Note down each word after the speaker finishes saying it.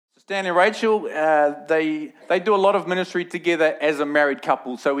Stanley and Rachel, they do a lot of ministry together as a married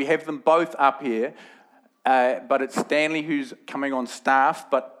couple, so we have them both up here, but it's Stanley who's coming on staff,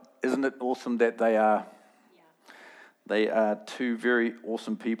 but isn't it awesome that they are two very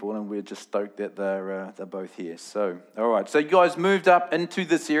awesome people, and we're just stoked that they're both here. So, all right, so you guys moved up into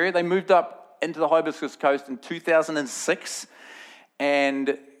this area. They moved up into the Hibiscus Coast in 2006,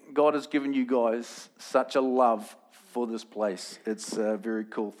 and God has given you guys such a love for this place. It's a very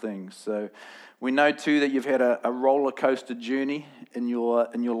cool thing. So we know too that you've had a roller coaster journey in your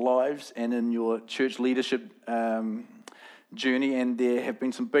lives and in your church leadership journey, and there have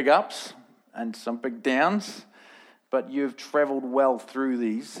been some big ups and some big downs, but you've traveled well through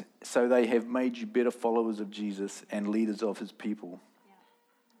these, so they have made you better followers of Jesus and leaders of his people.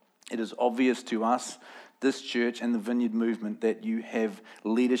 Yeah. It is obvious to us, this church and the Vineyard movement, that you have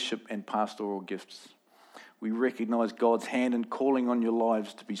leadership and pastoral gifts. We recognize God's hand in calling on your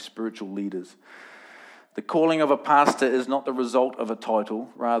lives to be spiritual leaders. The calling of a pastor is not the result of a title,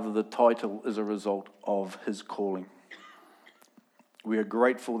 rather the title is a result of his calling. We are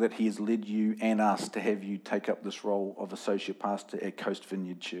grateful that he has led you and us to have you take up this role of associate pastor at Coast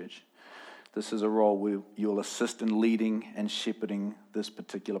Vineyard Church. This is a role where you'll assist in leading and shepherding this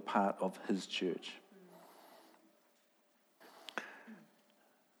particular part of his church.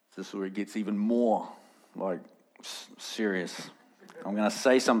 This is where it gets even more serious. I'm going to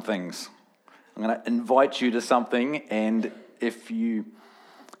say some things. I'm going to invite you to something, and if you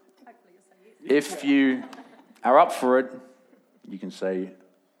are up for it, you can say,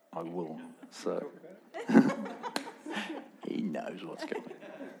 I will. So he knows what's going on.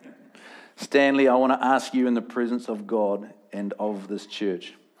 Stanley, I want to ask you in the presence of God and of this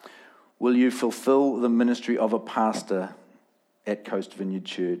church, will you fulfill the ministry of a pastor at Coast Vineyard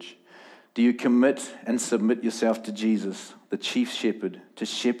Church? Do you commit and submit yourself to Jesus, the chief shepherd, to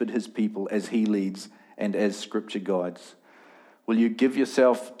shepherd his people as he leads and as Scripture guides? Will you give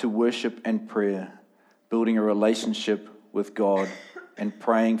yourself to worship and prayer, building a relationship with God and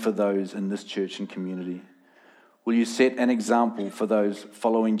praying for those in this church and community? Will you set an example for those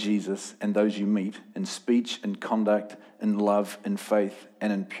following Jesus and those you meet in speech and conduct, in love, in faith,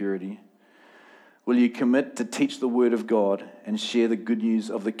 and in purity? Will you commit to teach the word of God and share the good news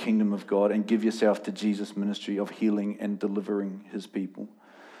of the kingdom of God and give yourself to Jesus' ministry of healing and delivering his people?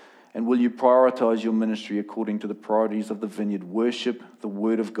 And will you prioritize your ministry according to the priorities of the Vineyard: worship, the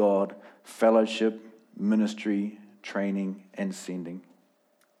word of God, fellowship, ministry, training, and sending?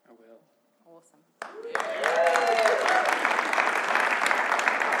 I will. Awesome.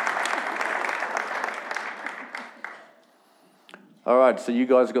 All right, so you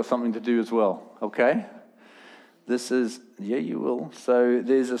guys have got something to do as well, okay? You will. So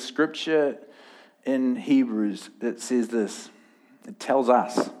there's a scripture in Hebrews that says this. It tells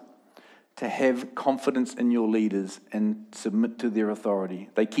us to have confidence in your leaders and submit to their authority.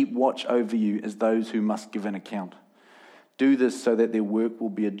 They keep watch over you as those who must give an account. Do this so that their work will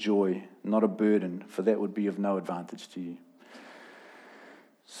be a joy, not a burden, for that would be of no advantage to you.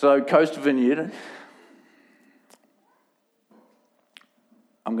 So, Coast Vineyard,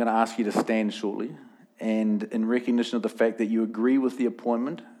 I'm going to ask you to stand shortly, and in recognition of the fact that you agree with the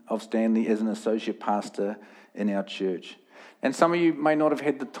appointment of Stanley as an associate pastor in our church. And some of you may not have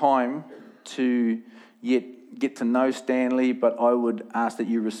had the time to yet get to know Stanley, but I would ask that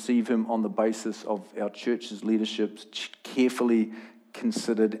you receive him on the basis of our church's leadership's carefully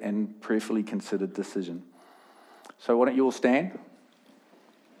considered and prayerfully considered decision. So why don't you all stand?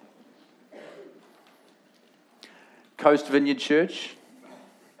 Coast Vineyard Church,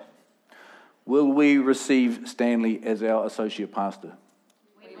 will we receive Stanley as our associate pastor?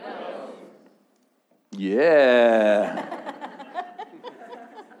 We will. Yeah.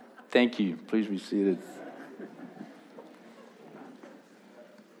 Thank you. Please be seated.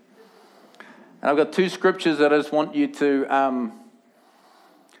 And I've got two scriptures that I just want you to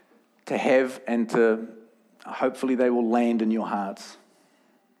have, and to hopefully they will land in your hearts.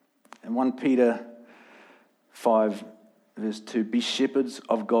 And 1 Peter 5, verse 2, be shepherds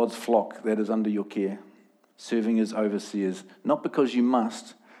of God's flock that is under your care, serving as overseers, not because you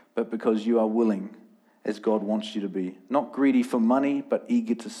must, but because you are willing, as God wants you to be. Not greedy for money, but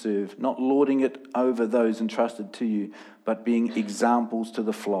eager to serve. Not lording it over those entrusted to you, but being examples to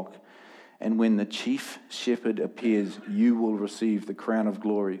the flock. And when the chief shepherd appears, you will receive the crown of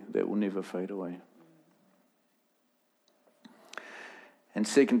glory that will never fade away. And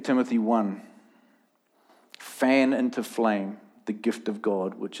 2 Timothy 1, fan into flame the gift of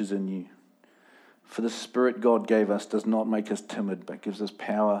God which is in you. For the Spirit God gave us does not make us timid, but gives us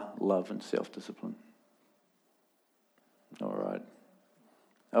power, love, and self-discipline. All right.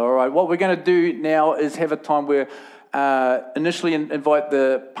 All right, what we're going to do now is have a time where initially invite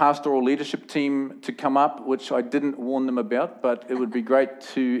the pastoral leadership team to come up, which I didn't warn them about, but it would be great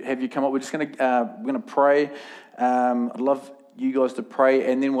to have you come up. We're just going to pray. I'd love you guys to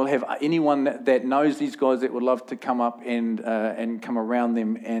pray, and then we'll have anyone that knows these guys that would love to come up and come around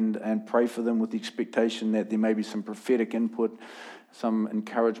them and pray for them with the expectation that there may be some prophetic input, some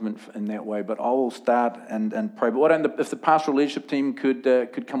encouragement in that way. But I will start and pray. But why don't if the pastoral leadership team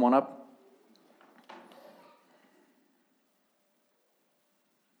could come on up.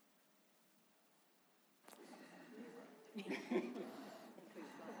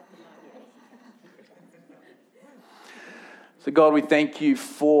 So God, we thank you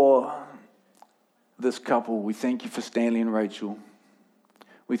for this couple. We thank you for Stanley and Rachel.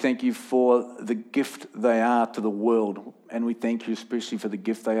 We thank you for the gift they are to the world, and we thank you especially for the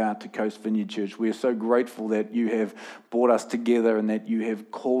gift they are to Coast Vineyard Church. We are so grateful that you have brought us together and that you have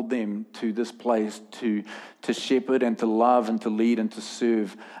called them to this place to shepherd and to love and to lead and to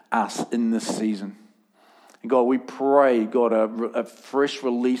serve us in this season. And God, we pray, God, a fresh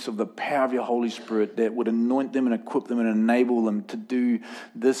release of the power of your Holy Spirit that would anoint them and equip them and enable them to do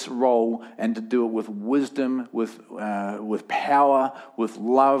this role and to do it with wisdom, with power, with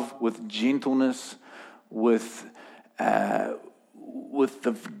love, with gentleness, with the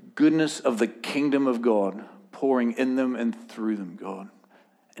goodness of the kingdom of God pouring in them and through them, God.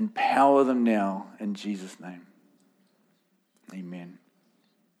 Empower them now in Jesus' name. Amen.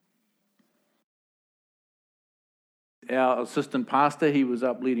 Our assistant pastor, he was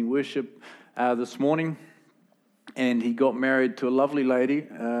up leading worship this morning, and he got married to a lovely lady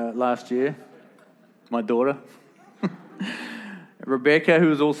last year, my daughter, Rebecca,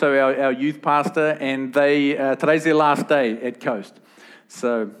 who is also our youth pastor, and they today's their last day at Coast.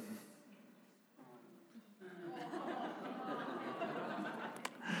 So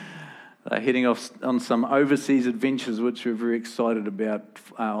they're heading off on some overseas adventures, which we're very excited about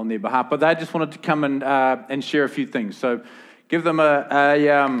on their behalf. But they just wanted to come and share a few things. So give them a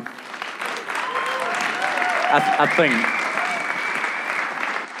thing.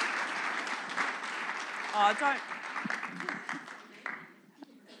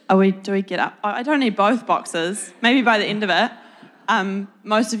 Oh, do we get up? I don't need both boxes. Maybe by the end of it.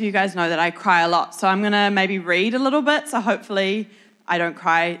 Most of you guys know that I cry a lot, so I'm going to maybe read a little bit, so hopefully I don't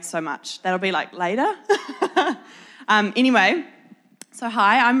cry so much. That'll be like later. Anyway, so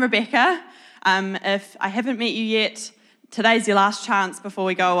hi, I'm Rebecca. If I haven't met you yet, today's your last chance before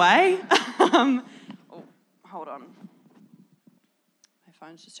we go away. Hold on. My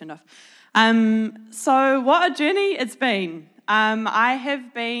phone's just turned off. So what a journey it's been. I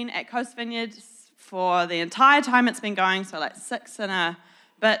have been at Coast Vineyard for the entire time it's been going, so like 6 and a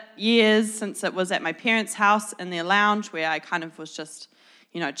bit years since it was at my parents' house in their lounge where I kind of was just,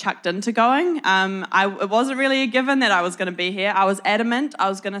 chucked into going. It wasn't really a given that I was going to be here. I was adamant I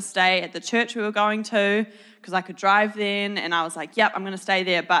was going to stay at the church we were going to because I could drive then, and I was like, yep, I'm going to stay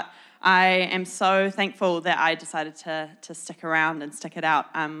there. But I am so thankful that I decided to stick around and stick it out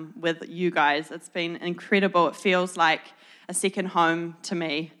with you guys. It's been incredible. It feels like a second home to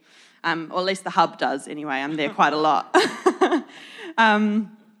me, or at least the hub does anyway. I'm there quite a lot.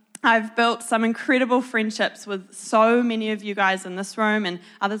 I've built some incredible friendships with so many of you guys in this room and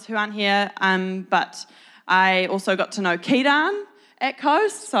others who aren't here, but I also got to know Keedan at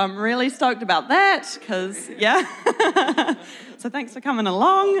Coast, so I'm really stoked about that, because, so thanks for coming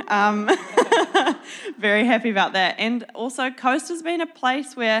along. Very happy about that. And also Coast has been a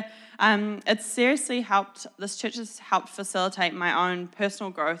place where it's seriously helped, this church has helped facilitate my own personal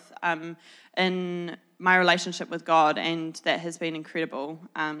growth in my relationship with God, and that has been incredible.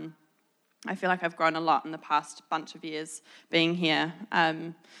 I feel like I've grown a lot in the past bunch of years being here.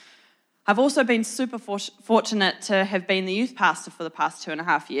 I've also been super fortunate to have been the youth pastor for the past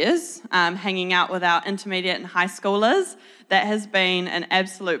 2.5 years, hanging out with our intermediate and high schoolers. That has been an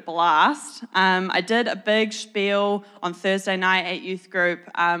absolute blast. I did a big spiel on Thursday night at youth group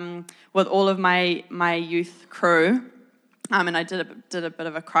with all of my youth crew. And I did a bit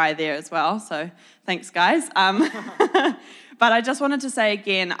of a cry there as well, so thanks, guys. But I just wanted to say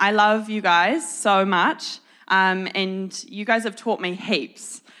again, I love you guys so much, and you guys have taught me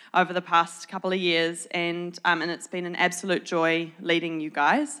heaps over the past couple of years, and it's been an absolute joy leading you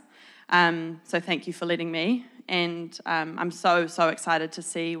guys. So thank you for leading me, and I'm so excited to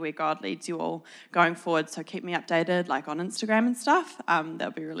see where God leads you all going forward. So keep me updated, like on Instagram and stuff.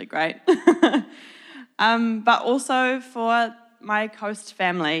 That'll be really great. But also for my Coast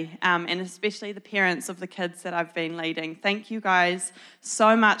family, and especially the parents of the kids that I've been leading. Thank you guys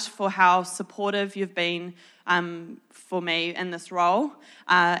so much for how supportive you've been for me in this role,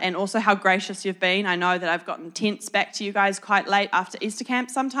 and also how gracious you've been. I know that I've gotten tents back to you guys quite late after Easter camp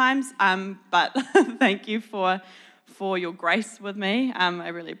sometimes, but thank you for your grace with me. I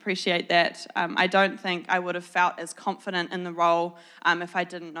really appreciate that. I don't think I would have felt as confident in the role if I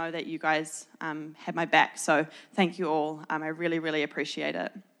didn't know that you guys had my back. So thank you all. I really, really appreciate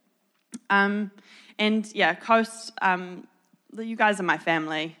it. And yeah, Coast, you guys are my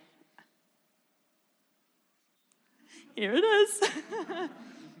family. Here it is.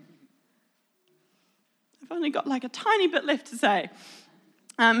 I've only got like a tiny bit left to say.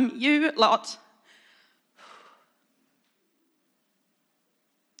 You lot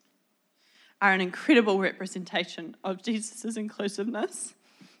are an incredible representation of Jesus' inclusiveness,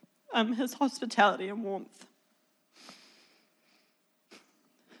 his hospitality and warmth.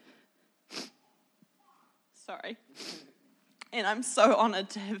 Sorry. And I'm so honoured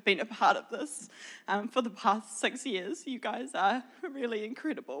to have been a part of this for the past 6 years. You guys are really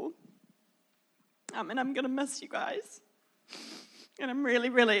incredible. And I'm going to miss you guys. And I'm really,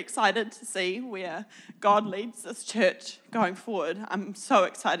 really excited to see where God leads this church going forward. I'm so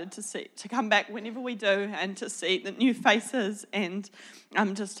excited to come back whenever we do and to see the new faces and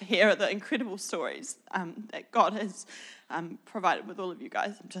just to hear the incredible stories that God has provided with all of you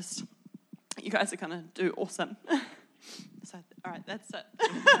guys. You guys are going to do awesome. So, all right, that's it.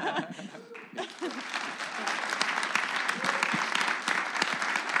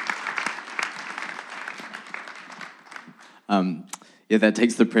 Yeah, that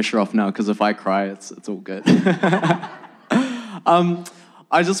takes the pressure off now, because if I cry, it's all good.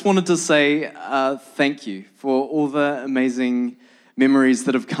 I just wanted to say thank you for all the amazing memories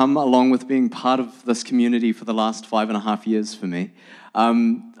that have come along with being part of this community for the last 5.5 years for me.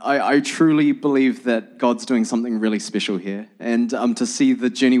 I truly believe that God's doing something really special here. And to see the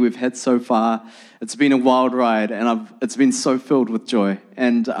journey we've had so far, it's been a wild ride, and it's been so filled with joy.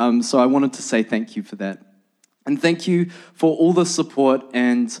 And so I wanted to say thank you for that. And thank you for all the support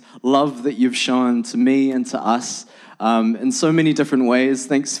and love that you've shown to me and to us in so many different ways.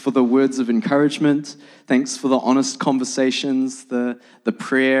 Thanks for the words of encouragement. Thanks for the honest conversations, the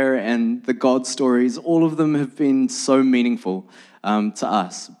prayer and the God stories. All of them have been so meaningful to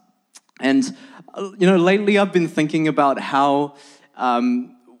us. And, lately I've been thinking about how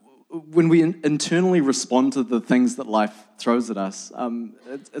when we internally respond to the things that life throws at us,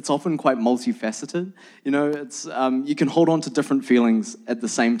 it's often quite multifaceted. You can hold on to different feelings at the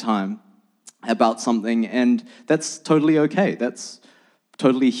same time about something, and that's totally okay. That's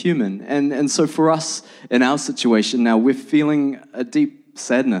totally human. And so for us, in our situation now, we're feeling a deep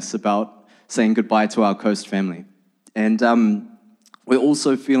sadness about saying goodbye to our Coast family. And we're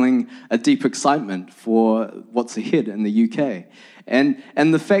also feeling a deep excitement for what's ahead in the UK.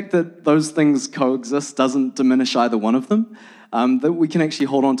 And the fact that those things coexist doesn't diminish either one of them, that we can actually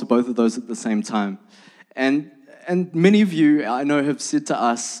hold on to both of those at the same time. And many of you, I know, have said to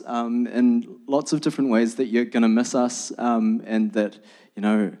us in lots of different ways that you're going to miss us and that,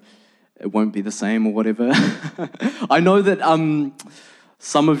 it won't be the same or whatever. I know that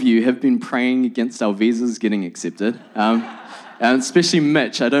some of you have been praying against our visas getting accepted, and especially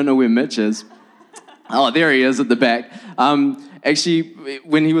Mitch. I don't know where Mitch is. Oh, there he is at the back. Actually,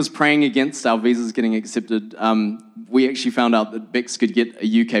 when he was praying against our visas getting accepted, we actually found out that Bex could get a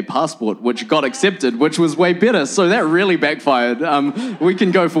UK passport, which got accepted, which was way better. So that really backfired. We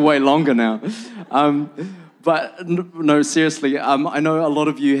can go for way longer now. But no, seriously, I know a lot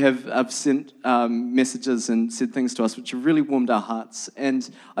of you have sent messages and said things to us which have really warmed our hearts. And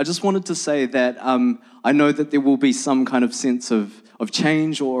I just wanted to say that I know that there will be some kind of sense of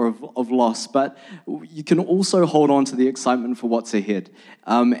change or of loss, but you can also hold on to the excitement for what's ahead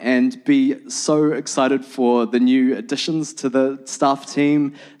and be so excited for the new additions to the staff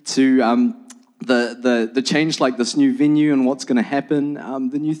team, to the change, like this new venue and what's going to happen,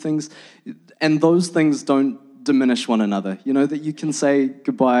 the new things. And those things don't diminish one another. That you can say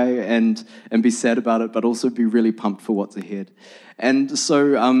goodbye and be sad about it, but also be really pumped for what's ahead. And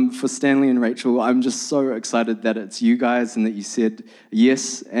so for Stanley and Rachel, I'm just so excited that it's you guys and that you said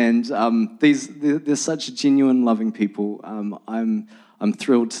yes. And they're such genuine, loving people. I'm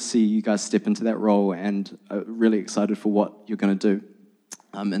thrilled to see you guys step into that role, and really excited for what you're going to do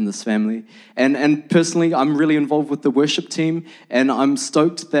in this family. And personally, I'm really involved with the worship team, and I'm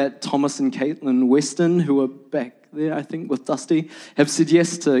stoked that Thomas and Caitlin Weston, who are back there, I think, with Dusty, have said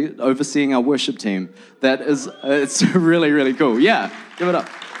yes to overseeing our worship team. That is, it's really, really cool. Yeah, give it up.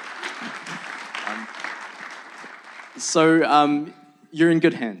 you're in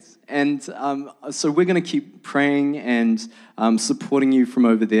good hands. And so we're going to keep praying and supporting you from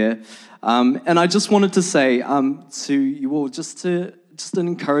over there. And I just wanted to say to you all, just an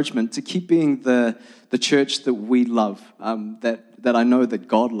encouragement to keep being the church that we love, that I know that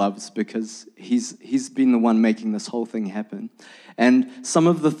God loves, because He's been the one making this whole thing happen. And some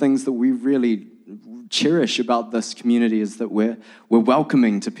of the things that we really cherish about this community is that we're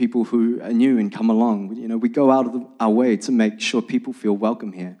welcoming to people who are new and come along. You know, we go out of our way to make sure people feel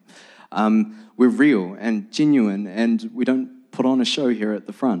welcome here. We're real and genuine, and we don't put on a show here at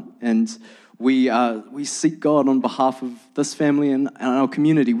the front. And we seek God on behalf of this family and our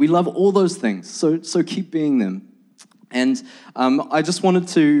community. We love all those things, so keep being them. And I just wanted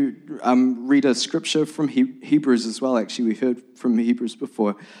to read a scripture from Hebrews as well. Actually, we heard from Hebrews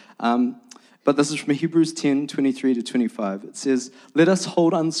before. But this is from Hebrews 10:23-25. It says, "Let us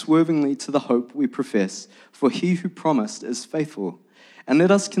hold unswervingly to the hope we profess, for he who promised is faithful. And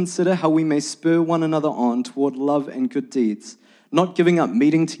let us consider how we may spur one another on toward love and good deeds, not giving up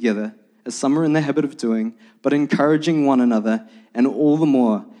meeting together, as some are in the habit of doing, but encouraging one another, and all the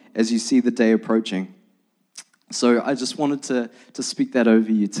more as you see the day approaching." So I just wanted to speak that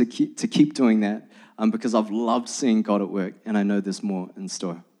over you, to keep doing that, because I've loved seeing God at work, and I know there's more in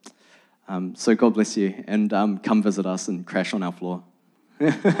store. So God bless you, and come visit us and crash on our floor.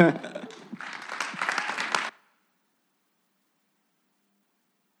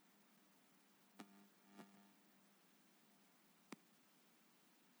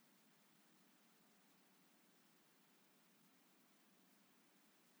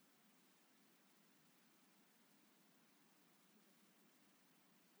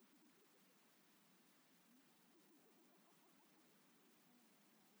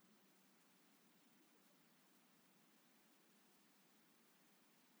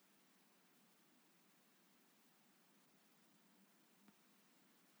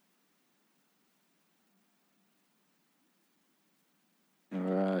 All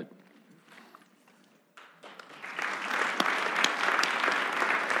right.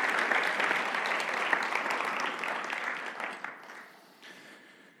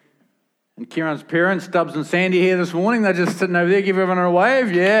 And Kieran's parents, Stubbs and Sandy, here this morning. They're just sitting over there. Give everyone a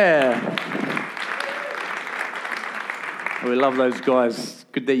wave. Yeah. We love those guys.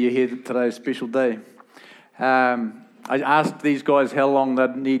 Good that you're here today, a special day. I asked these guys how long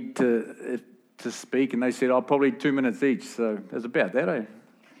they'd need to speak, and they said, probably 2 minutes each. So that's about that, eh?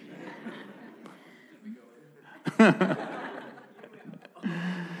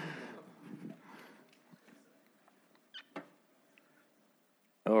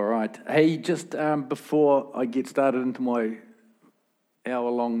 All right. Hey, just before I get started into my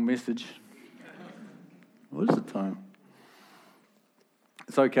hour-long message, what is the time?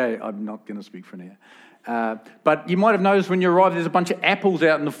 It's okay. I'm not going to speak for an hour. But you might have noticed when you arrived, there's a bunch of apples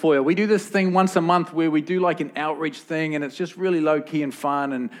out in the foyer. We do this thing once a month where we do like an outreach thing, and it's just really low-key and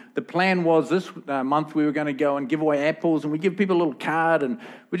fun. And the plan was this month we were going to go and give away apples, and we give people a little card, and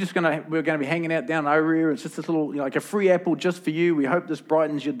we're going to be hanging out down over here. It's just this little, like a free apple just for you. We hope this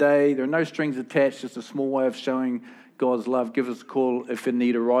brightens your day. There are no strings attached, just a small way of showing God's love. Give us a call if a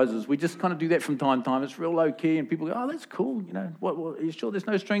need arises. We just kind of do that from time to time. It's real low key, and people go, "Oh, that's cool." You know, what are you sure there's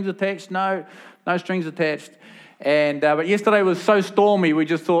no strings attached? No strings attached. And but yesterday was so stormy, we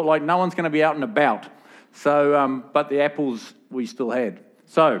just thought like no one's going to be out and about. So, but the apples we still had.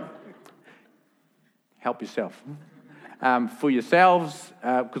 So, help yourself. For yourselves,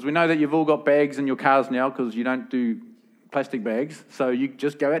 because we know that you've all got bags in your cars now, because you don't do plastic bags. So you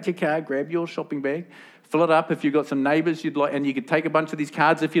just go out to your car, grab your shopping bag. Fill it up if you've got some neighbours you'd like, and you could take a bunch of these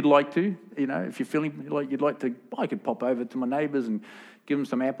cards if you'd like to. You know, if you're feeling like you'd like to, I could pop over to my neighbours and give them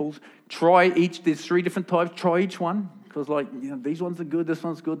some apples. Try each, there's 3 different types, try each one. Because like, you know, these ones are good, this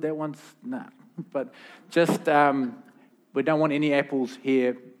one's good, that one's, nah. But just, we don't want any apples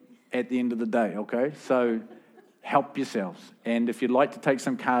here at the end of the day, okay? So help yourselves. And if you'd like to take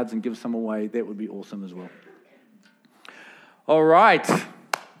some cards and give some away, that would be awesome as well. All right.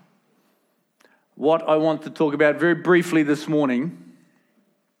 What I want to talk about very briefly this morning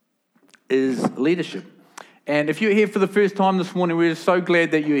is leadership. And if you're here for the first time this morning, we're so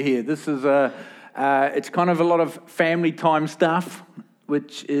glad that you're here. This is it's kind of a lot of family time stuff,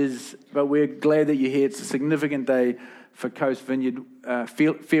 but we're glad that you're here. It's a significant day for Coast Vineyard,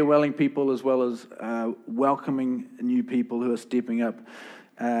 farewelling people as well as welcoming new people who are stepping up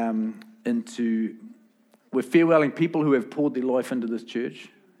we're farewelling people who have poured their life into this church,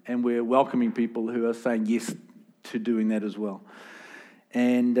 and we're welcoming people who are saying yes to doing that as well.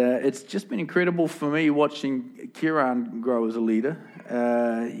 And it's just been incredible for me watching Kieran grow as a leader.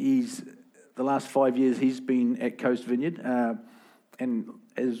 The last 5 years he's been at Coast Vineyard, And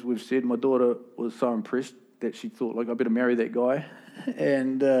as we've said, my daughter was so impressed that she thought, like, I better marry that guy.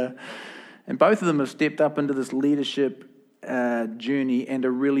 And both of them have stepped up into this leadership journey and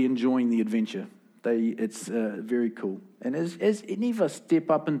are really enjoying the adventure. It's very cool. And as any of us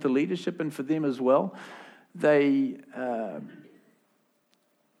step up into leadership, and for them as well, they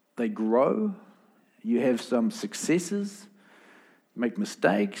grow. You have some successes, make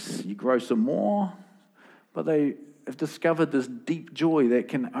mistakes, you grow some more, but they have discovered this deep joy that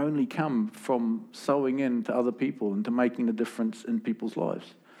can only come from sowing into other people and to making a difference in people's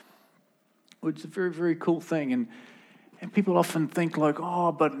lives. Which is a very, very cool thing. And people often think like,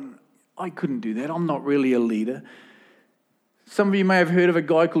 oh, but I couldn't do that. I'm not really a leader. Some of you may have heard of a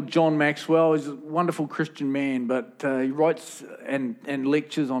guy called John Maxwell. He's a wonderful Christian man, but he writes and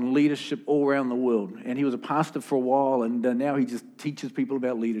lectures on leadership all around the world. And he was a pastor for a while, and now he just teaches people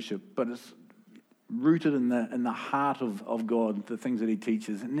about leadership. But it's rooted in the heart of God, the things that he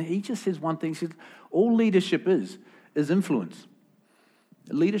teaches. And he just says one thing. He says, all leadership is influence.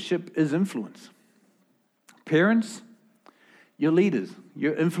 Leadership is influence. Parents, you're leaders.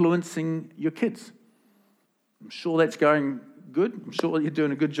 You're influencing your kids. I'm sure that's going good. I'm sure you're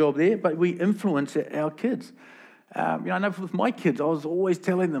doing a good job there, but we influence our kids. I know with my kids, I was always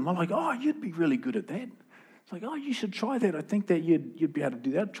telling them, I'm like, oh, you'd be really good at that. It's like, oh, you should try that. I think that you'd be able to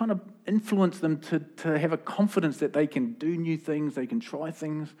do that. I'm trying to influence them to have a confidence that they can do new things, they can try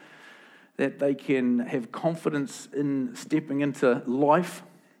things, that they can have confidence in stepping into life.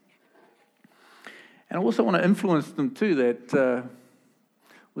 And I also want to influence them too, that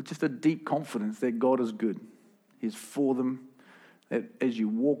with just a deep confidence that God is good. He's for them, that as you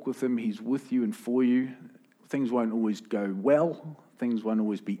walk with him, he's with you and for you. Things won't always go well, things won't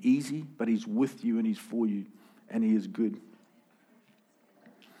always be easy, but he's with you and he's for you, and he is good.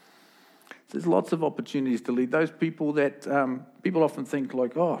 So there's lots of opportunities to lead. Those people that people often think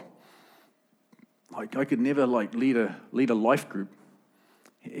like, oh, like I could never like lead a life group.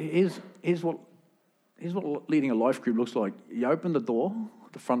 Here's what leading a life group looks like. You open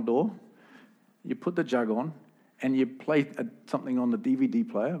the front door, you put the jug on, and you play something on the DVD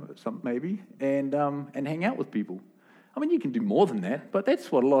player, maybe, and hang out with people. I mean, you can do more than that, but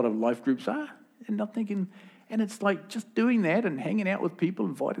that's what a lot of life groups are. And I'm thinking, and it's like just doing that and hanging out with people,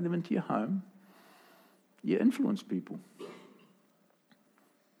 inviting them into your home, you influence people.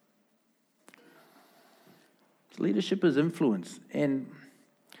 Leadership is influence. And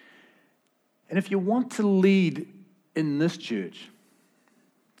if you want to lead in this church,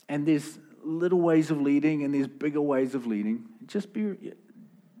 and there's little ways of leading and there's bigger ways of leading, just be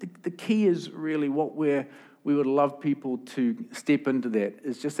the key is really what we would love people to step into that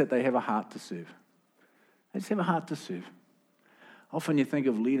is just that they have a heart to serve. They just have a heart to serve. Often you think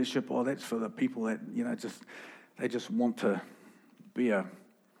of leadership, oh, that's for the people that, they just want to be a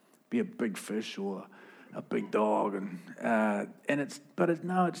big fish or a big dog,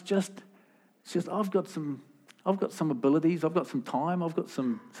 it's just I've got some abilities, I've got some time, I've got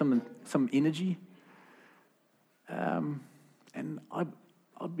some energy, and I'd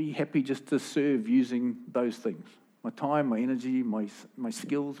be happy just to serve using those things: my time, my energy, my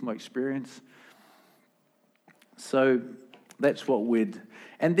skills, my experience. So that's what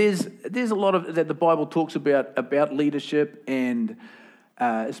and there's a lot of that the Bible talks about leadership, and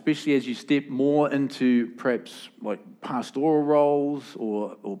especially as you step more into perhaps like pastoral roles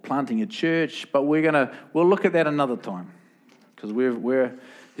or planting a church. But we'll look at that another time, because we're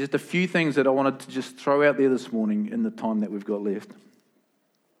just a few things that I wanted to just throw out there this morning in the time that we've got left.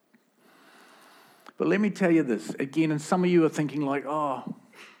 But let me tell you this again, and some of you are thinking like, oh,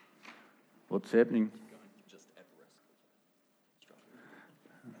 what's happening?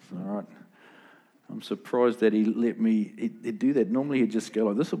 That's all right. I'm surprised that he let me do that. Normally he'd just go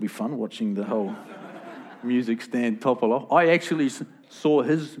like, this will be fun watching the whole music stand topple off. I actually saw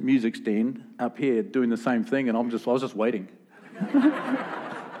his music stand up here doing the same thing, and I was just waiting.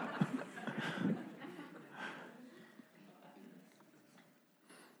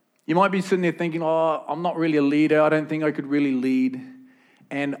 You might be sitting there thinking, oh, I'm not really a leader. I don't think I could really lead.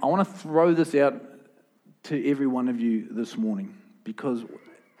 And I want to throw this out to every one of you this morning, because,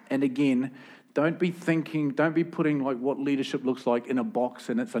 and again, don't be putting like what leadership looks like in a box,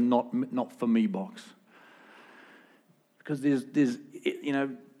 and it's a not for me box. Because there's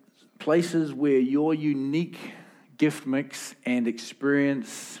places where your unique gift mix and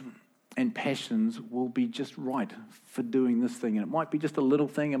experience and passions will be just right for doing this thing. And it might be just a little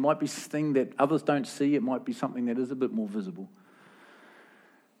thing, it might be a thing that others don't see, it might be something that is a bit more visible.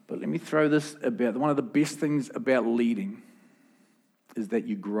 But let me throw this about, one of the best things about leading is that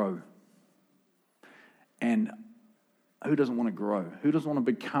you grow. And who doesn't want to grow? Who doesn't want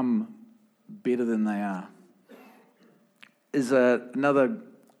to become better than they are? Is another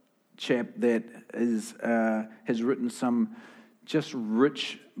chap that has written some just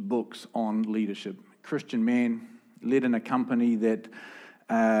rich books on leadership. Christian man, led in a company that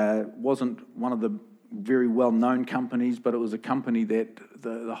wasn't one of the very well-known companies, but it was a company that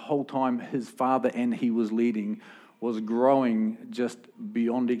the whole time his father and he was leading was growing just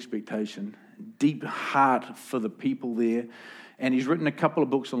beyond expectation. Deep heart for the people there. And he's written a couple of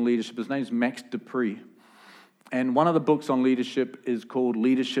books on leadership. His name's Max Dupree. And one of the books on leadership is called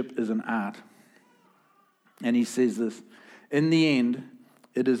Leadership is an Art. And he says this, in the end,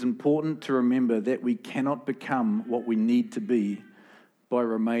 it is important to remember that we cannot become what we need to be by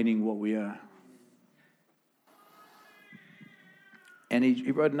remaining what we are. And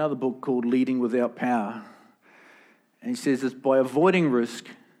he wrote another book called Leading Without Power. And he says this, by avoiding risk,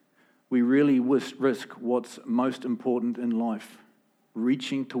 we really risk what's most important in life,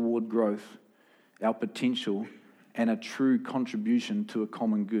 reaching toward growth, our potential, and a true contribution to a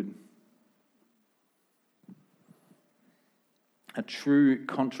common good. A true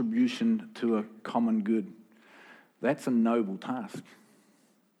contribution to a common good. That's a noble task.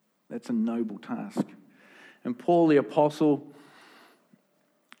 That's a noble task. And Paul the Apostle,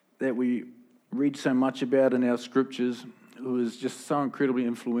 that we read so much about in our scriptures, who was just so incredibly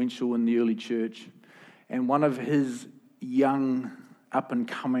influential in the early church. And one of his young,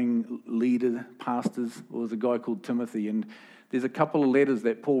 up-and-coming leader, pastors, was a guy called Timothy. And there's a couple of letters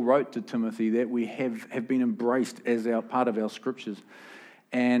that Paul wrote to Timothy that we have been embraced as our part of our scriptures.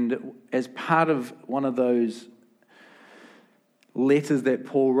 And as part of one of those letters that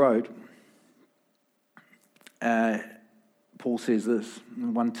Paul wrote, Paul says this,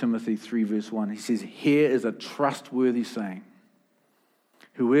 in 1 Timothy 3 verse 1, he says, here is a trustworthy saying,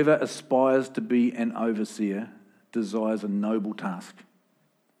 whoever aspires to be an overseer desires a noble task.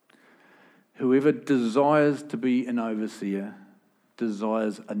 Whoever desires to be an overseer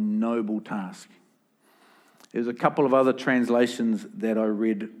desires a noble task. There's a couple of other translations that I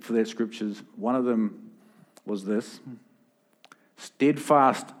read for that scriptures. One of them was this,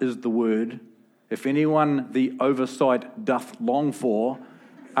 steadfast is the word, if anyone the oversight doth long for,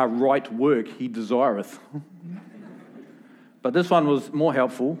 a right work he desireth. But this one was more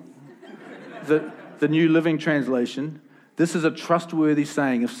helpful. The New Living Translation. This is a trustworthy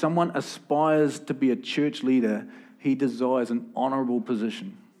saying. If someone aspires to be a church leader, he desires an honorable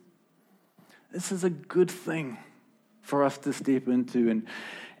position. This is a good thing for us to step into.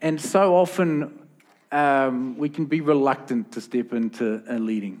 And so often we can be reluctant to step into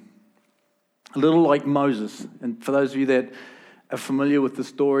leading. A little like Moses. And for those of you that are familiar with the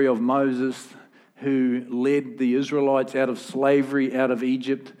story of Moses, who led the Israelites out of slavery, out of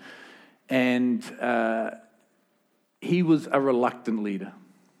Egypt, and he was a reluctant leader.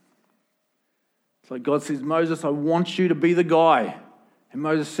 It's like God says, Moses, I want you to be the guy. And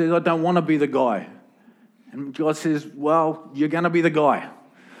Moses says, I don't want to be the guy. And God says, well, you're going to be the guy.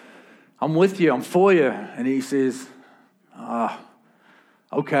 I'm with you, I'm for you. And he says,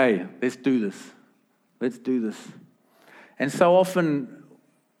 okay, let's do this. Let's do this. And so often,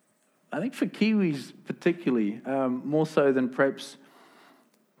 I think for Kiwis particularly, more so than perhaps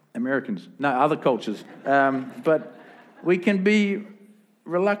Americans, no, other cultures, but we can be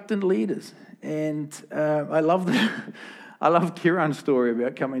reluctant leaders. And I love Kieran's story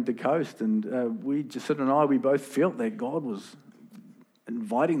about coming to Coast, and Sid and I both felt that God was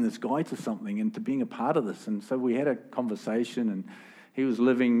inviting this guy to something and to being a part of this. And so we had a conversation, and he was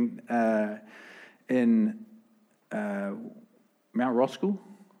living in Mount Roskill,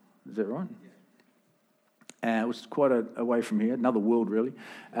 is that right? It was quite a way from here, another world really.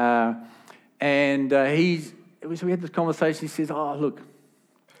 So we had this conversation. He says, "Oh, look,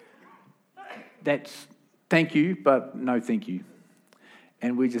 that's thank you, but no thank you."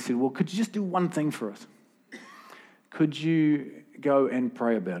 And we just said, "Well, could you just do one thing for us? Could you go and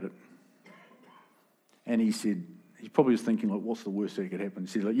pray about it?" And he said, he probably was thinking, like, what's the worst that could happen? He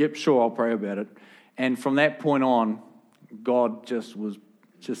said, like, yep, sure, I'll pray about it. And from that point on, God just was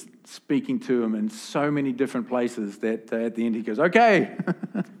just speaking to him in so many different places that at the end he goes, okay,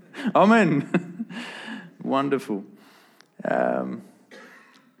 I'm in. Wonderful.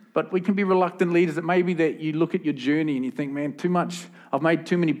 But we can be reluctant leaders. It may be that you look at your journey and you think, man, too much. I've made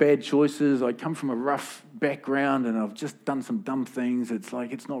too many bad choices. I come from a rough background and I've just done some dumb things. It's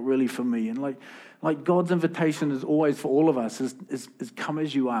like, it's not really for me. And like God's invitation is always for all of us is come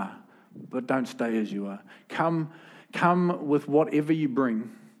as you are, but don't stay as you are. Come with whatever you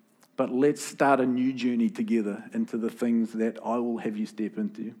bring, but let's start a new journey together into the things that I will have you step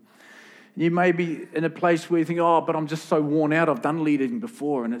into. You may be in a place where you think, oh, but I'm just so worn out. I've done leading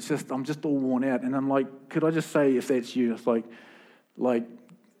before, and I'm just all worn out. And I'm like, could I just say, if that's you, it's like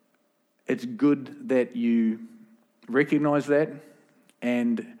it's good that you recognize that,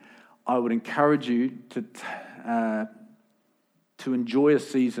 and I would encourage you to enjoy a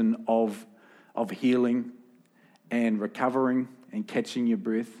season of healing and recovering and catching your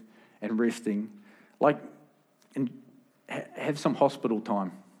breath and resting, and have some hospital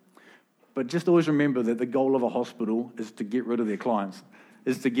time. But just always remember that the goal of a hospital is to get rid of their clients,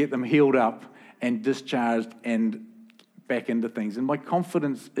 is to get them healed up and discharged and back into things. And my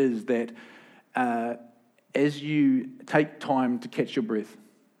confidence is that as you take time to catch your breath,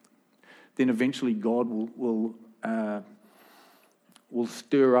 then eventually God will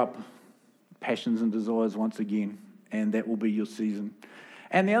stir up passions and desires once again, and that will be your season.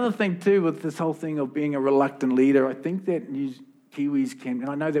 And the other thing too with this whole thing of being a reluctant leader, I think that Kiwis can, and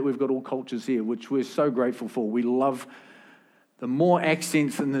I know that we've got all cultures here, which we're so grateful for. We love, the more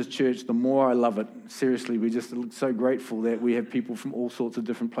accents in this church, the more I love it. Seriously, we're just so grateful that we have people from all sorts of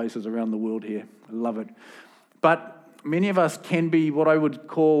different places around the world here. I love it. But many of us can be what I would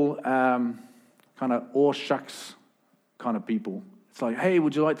call kind of aw shucks kind of people. It's like, hey,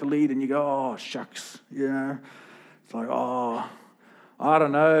 would you like to lead? And you go, oh, shucks, It's like, oh, I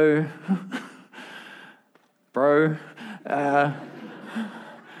don't know, bro. And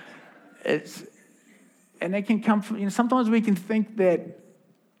it can come from, sometimes we can think that,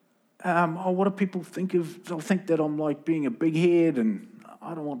 what do people think of? They'll think that I'm like being a big head, and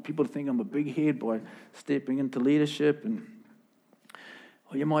I don't want people to think I'm a big head by stepping into leadership.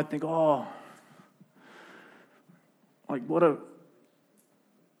 Or you might think, oh, like what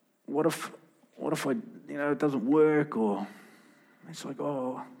if I, it doesn't work, or it's like,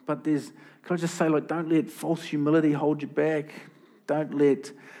 oh, but can I just say, like, don't let false humility hold you back. Don't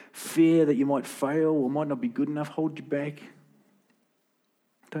let fear that you might fail or might not be good enough hold you back.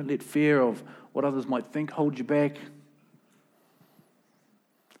 Don't let fear of what others might think hold you back.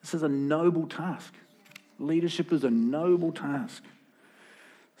 This is a noble task. Leadership is a noble task.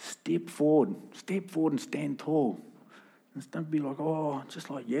 Step forward and stand tall. Just don't be like, oh, just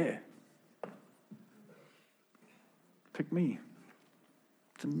like, yeah. Pick me.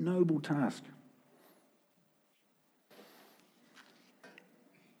 It's a noble task.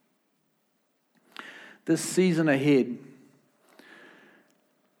 This season ahead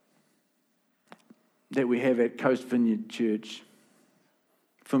that we have at Coast Vineyard Church,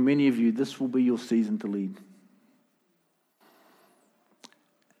 for many of you, this will be your season to lead.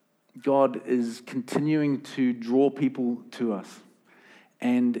 God is continuing to draw people to us,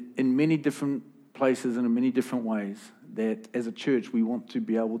 and in many different places and in many different ways, that as a church we want to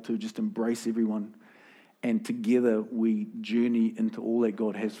be able to just embrace everyone, and together we journey into all that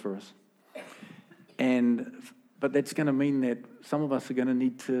God has for us. But that's going to mean that some of us are going to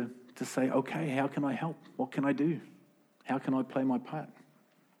need to say, okay, how can I help? What can I do? How can I play my part?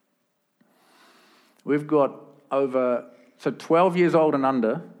 We've got 12 years old and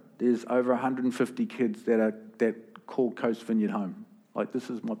under, there's over 150 kids that call Coast Vineyard home. Like,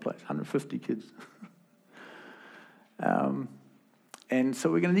 this is my place, 150 kids. And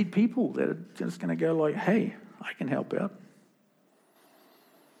so we're going to need people that are just going to go like, hey, I can help out.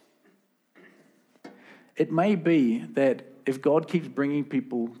 It may be that if God keeps bringing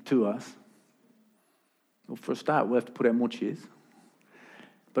people to us, well, for a start, we'll have to put out more chairs.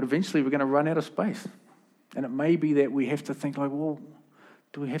 But eventually, we're going to run out of space. And it may be that we have to think like, well,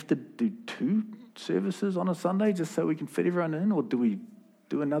 do we have to do 2 services on a Sunday just so we can fit everyone in? Or do we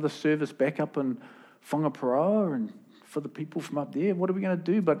do another service back up in Whangaparoa and for the people from up there? What are we going to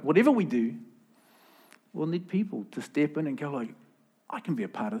do? But whatever we do, we'll need people to step in and go like, I can be a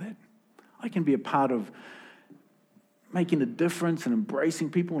part of that. I can be a part of making a difference and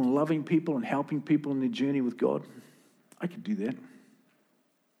embracing people and loving people and helping people in their journey with God. I can do that.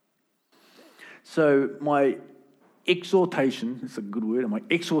 So my exhortation, it's a good word, my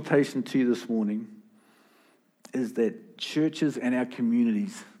exhortation to you this morning is that churches and our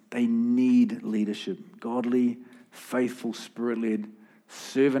communities, they need leadership. Godly, faithful, spirit-led,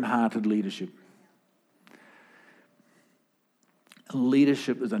 servant-hearted leadership.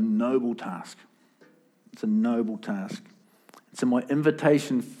 Leadership is a noble task. It's a noble task. So my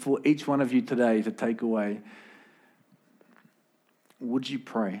invitation for each one of you today to take away, would you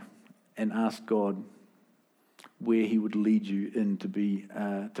pray and ask God where He would lead you in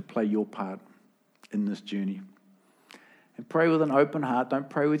to play your part in this journey? And pray with an open heart. Don't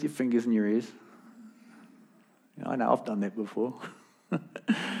pray with your fingers in your ears. I know I've done that before.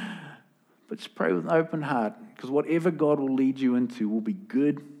 But just pray with an open heart, because whatever God will lead you into will be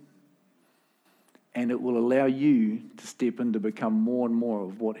good, and it will allow you to step in to become more and more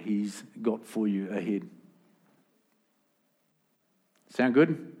of what He's got for you ahead. Sound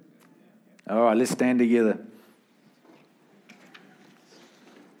good? All right, let's stand together.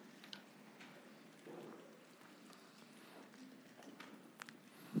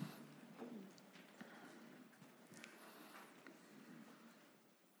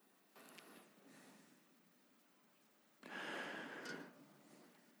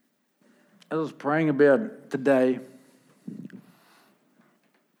 As I was praying about today,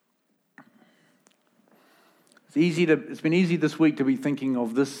 it's been easy this week to be thinking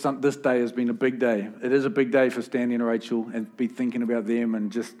of this day as being a big day. It is a big day for Stanley and Rachel, and be thinking about them and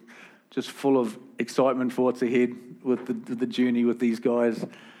just full of excitement for what's ahead with the journey with these guys.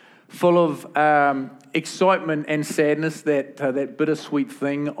 Full of excitement and sadness, that bittersweet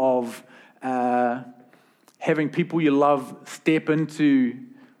thing of having people you love step into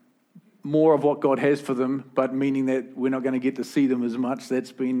more of what God has for them, but meaning that we're not going to get to see them as much.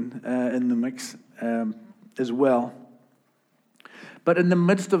 That's been in the mix as well. But in the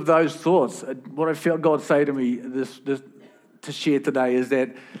midst of those thoughts, what I felt God say to me this to share today is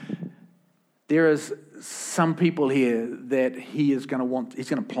that there is some people here that He's going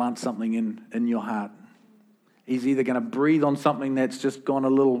to plant something in your heart. He's either going to breathe on something that's just gone a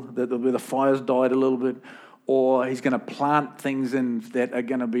little, where the fire's died a little bit, or He's going to plant things in that are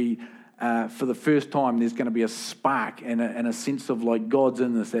going to be for the first time, there's going to be a spark and a sense of like God's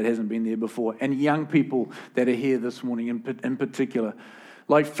in this that hasn't been there before. And young people that are here this morning in particular,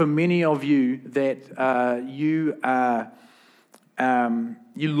 like for many of you that you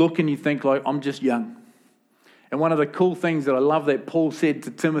look and you think like, I'm just young. And one of the cool things that I love that Paul said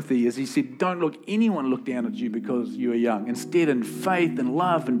to Timothy is he said, don't anyone look down at you because you are young. Instead, in faith and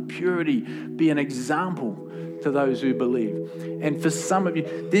love and purity, be an example to those who believe. And for some of you,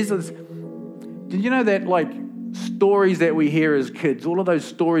 did you know that like stories that we hear as kids, all of those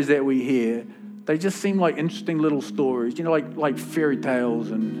stories that we hear, they just seem like interesting little stories, like fairy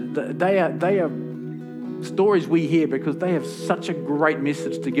tales, and they are stories we hear because they have such a great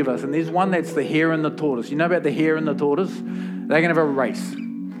message to give us. And there's one that's the hare and the tortoise. You know about the hare and the tortoise? They're going to have a race.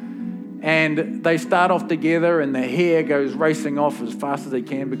 And they start off together, and the hare goes racing off as fast as they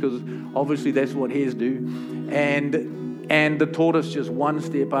can because obviously that's what hares do. And the tortoise just one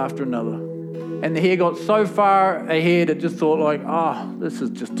step after another. And the hare got so far ahead, it just thought like, this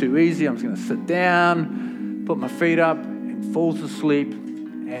is just too easy. I'm just going to sit down, put my feet up, and falls asleep.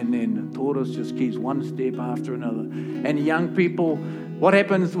 And then the tortoise just keeps one step after another. And young people, what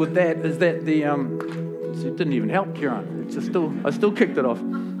happens with that is that it didn't even help, Kieran. I still kicked it off.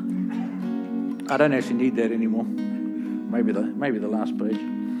 I don't actually need that anymore. Maybe the last page.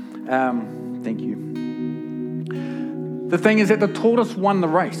 Thank you. The thing is that the tortoise won the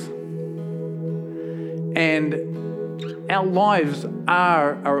race. And our lives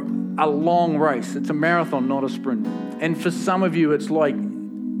are a long race. It's a marathon, not a sprint. And for some of you, it's like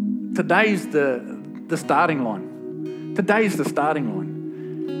today's the starting line. Today's the starting line.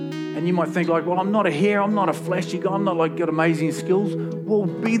 And you might think like, well, I'm not a hare, I'm not a flashy guy, I'm not like got amazing skills. Well,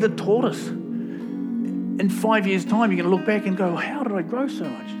 be the tortoise. In 5 years' time, you're going to look back and go, how did I grow so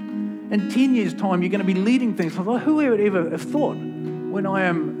much? In 10 years' time, you're going to be leading things. Like, who would ever have thought when I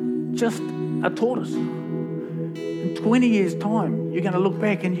am just a tortoise? In 20 years' time, you're going to look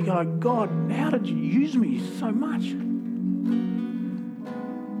back and you go, God, how did you use me so much?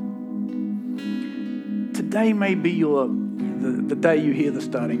 Today may be the day you hear the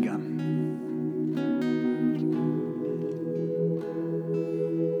starting gun.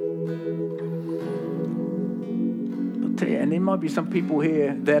 I'll tell you, and there might be some people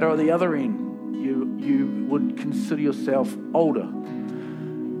here that are the other end. You would consider yourself older.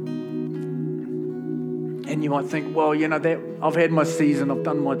 And you might think, well, that I've had my season, I've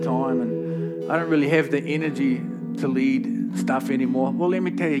done my time, and I don't really have the energy to lead stuff anymore. Well, let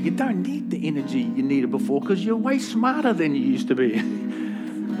me tell you, you don't need the energy you needed before because you're way smarter than you used to be.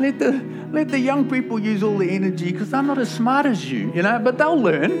 Let the young people use all the energy because they're not as smart as you, but they'll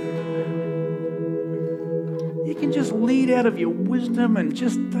learn. You can just lead out of your wisdom and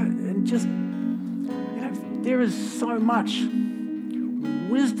just there is so much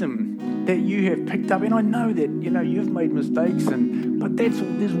wisdom that you have picked up, and I know that you've made mistakes, but there's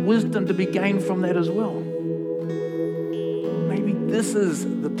wisdom to be gained from that as well. Maybe this is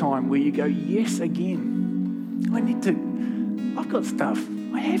the time where you go, yes, again. I've got stuff.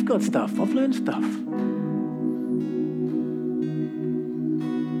 I have got stuff. I've learned stuff.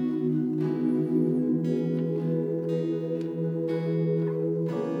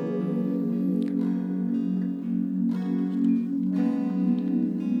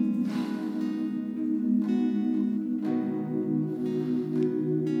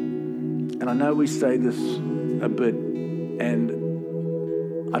 And I know we say this a bit, and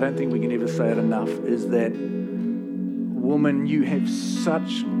I don't think we can ever say it enough, is that, woman, you have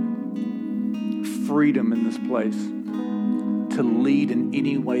such freedom in this place to lead in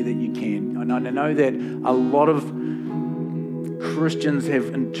any way that you can. And I know that a lot of Christians have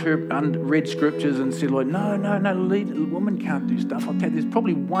read scriptures and said, like, no, women can't do stuff. Okay, there's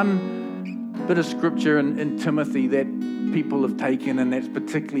probably one bit of scripture in Timothy that people have taken, and that's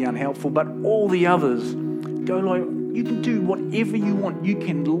particularly unhelpful, but all the others go like, you can do whatever you want. You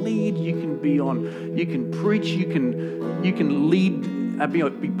can lead, you can you can preach, you can lead,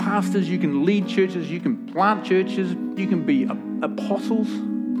 be pastors, you can lead churches, you can plant churches, you can be apostles.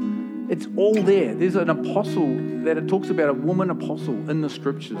 It's all there. There's an apostle that it talks about, a woman apostle in the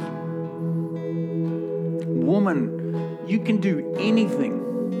scriptures. Woman, you can do anything.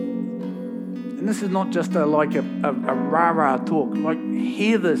 And this is not just a rah-rah talk. Like,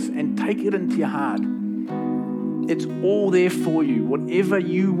 hear this and take it into your heart. It's all there for you, whatever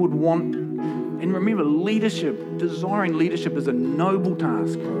you would want. And remember, desiring leadership is a noble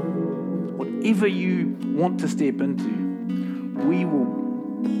task. Whatever you want to step into, we will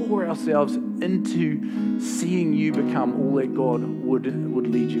pour ourselves into seeing you become all that God would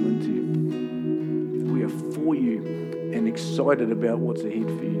lead you into. We are for you and excited about what's ahead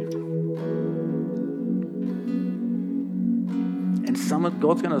for you. And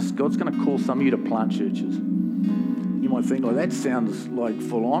God's gonna call some of you to plant churches. You might think, oh, that sounds like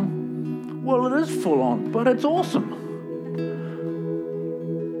full on. Well, it is full on, but it's awesome.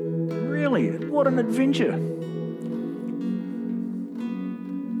 Really, what an adventure.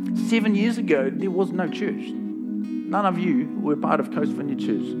 7 years ago, there was no church. None of you were part of Coast Vineyard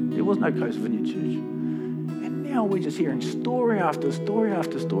Church. There was no Coast Vineyard Church. And now we're just hearing story after story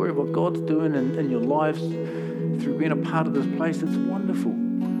after story of what God's doing in your lives through being a part of this place. It's wonderful.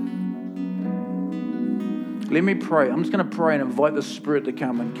 Let me pray. I'm just going to pray and invite the Spirit to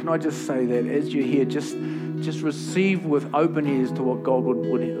come. And can I just say that as you're here, just receive with open ears to what God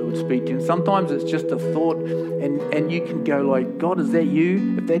would speak to you. And sometimes it's just a thought, and you can go like, God, is that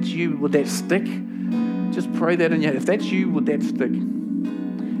you? If that's you, would that stick? Just pray that in your head. If that's you, would that stick?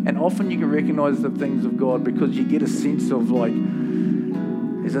 And often you can recognize the things of God because you get a sense of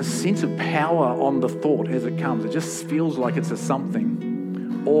there's a sense of power on the thought as it comes. It just feels like it's a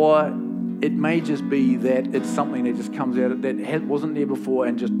something. Or it may just be that it's something that just comes out that wasn't there before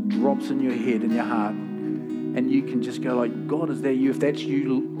and just drops in your head and your heart. And you can just go like, God, is that you? If that's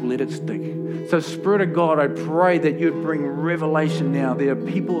you, let it stick. So Spirit of God, I pray that you'd bring revelation now. There are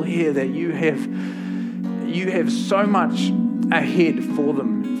people here that you have so much ahead for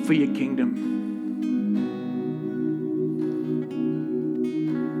them, for your kingdom.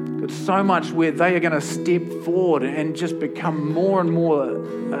 There's so much where they are going to step forward and just become more and more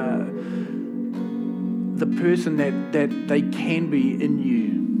the person that they can be in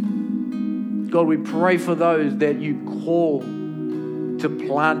you. God, we pray for those that you call to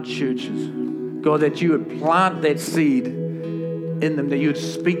plant churches. God, that you would plant that seed in them, that you would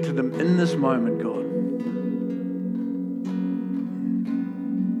speak to them in this moment, God.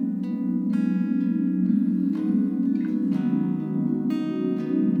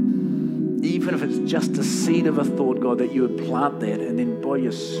 Even if it's just a seed of a thought, God, that you would plant that, and then by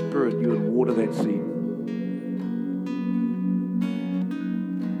your Spirit you would water that seed.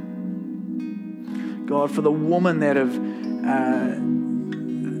 God, for the woman that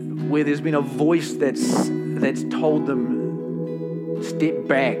where there's been a voice that's told them, step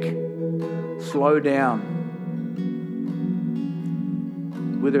back, slow down.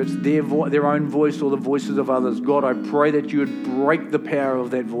 Whether it's their own voice or the voices of others, God, I pray that you would break the power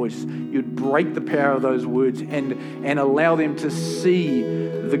of that voice. You'd break the power of those words and allow them to see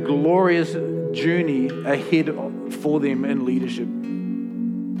the glorious journey ahead for them in leadership.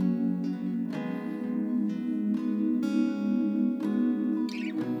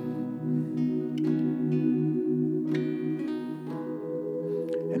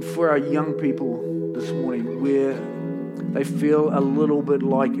 For our young people this morning, where they feel a little bit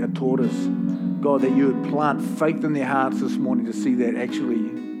like a tortoise, God, that you would plant faith in their hearts this morning to see that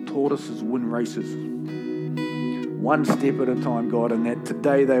actually tortoises win races. One step at a time, God, and that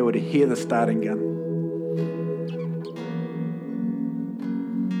today they would hear the starting gun.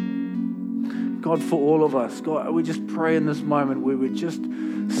 God, for all of us, God, we just pray in this moment where we're just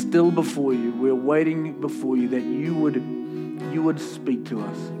still before you, we're waiting before you, that you would speak to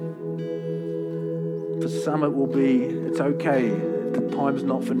us. For some it will be, it's okay, the time's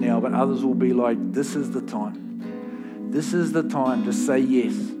not for now, but others will be like, this is the time. This is the time to say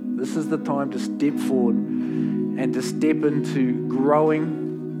yes. This is the time to step forward and to step into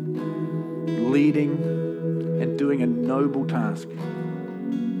growing leading and doing a noble task.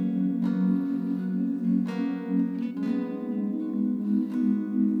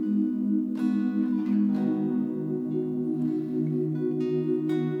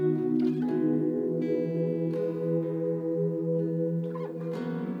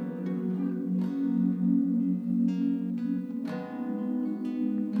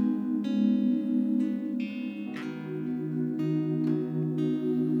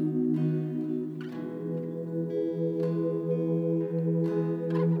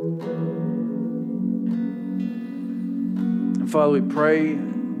 Father, we pray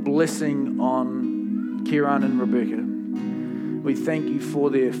blessing on Kieran and Rebecca. We thank you for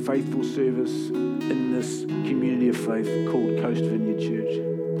their faithful service in this community of faith called Coast Vineyard Church.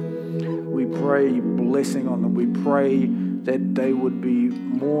 We pray blessing on them. We pray that they would be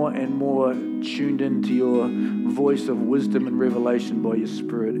more and more tuned into your voice of wisdom and revelation by your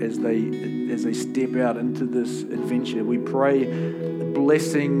Spirit as they step out into this adventure. We pray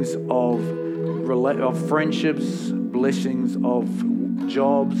blessings of friendships, blessings of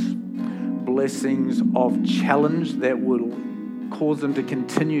jobs, blessings of challenge that will cause them to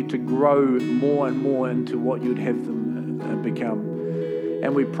continue to grow more and more into what you'd have them become.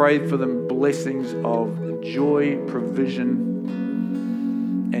 And we pray for them blessings of joy,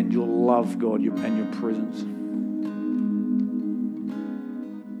 provision, and your love, God, and your presence.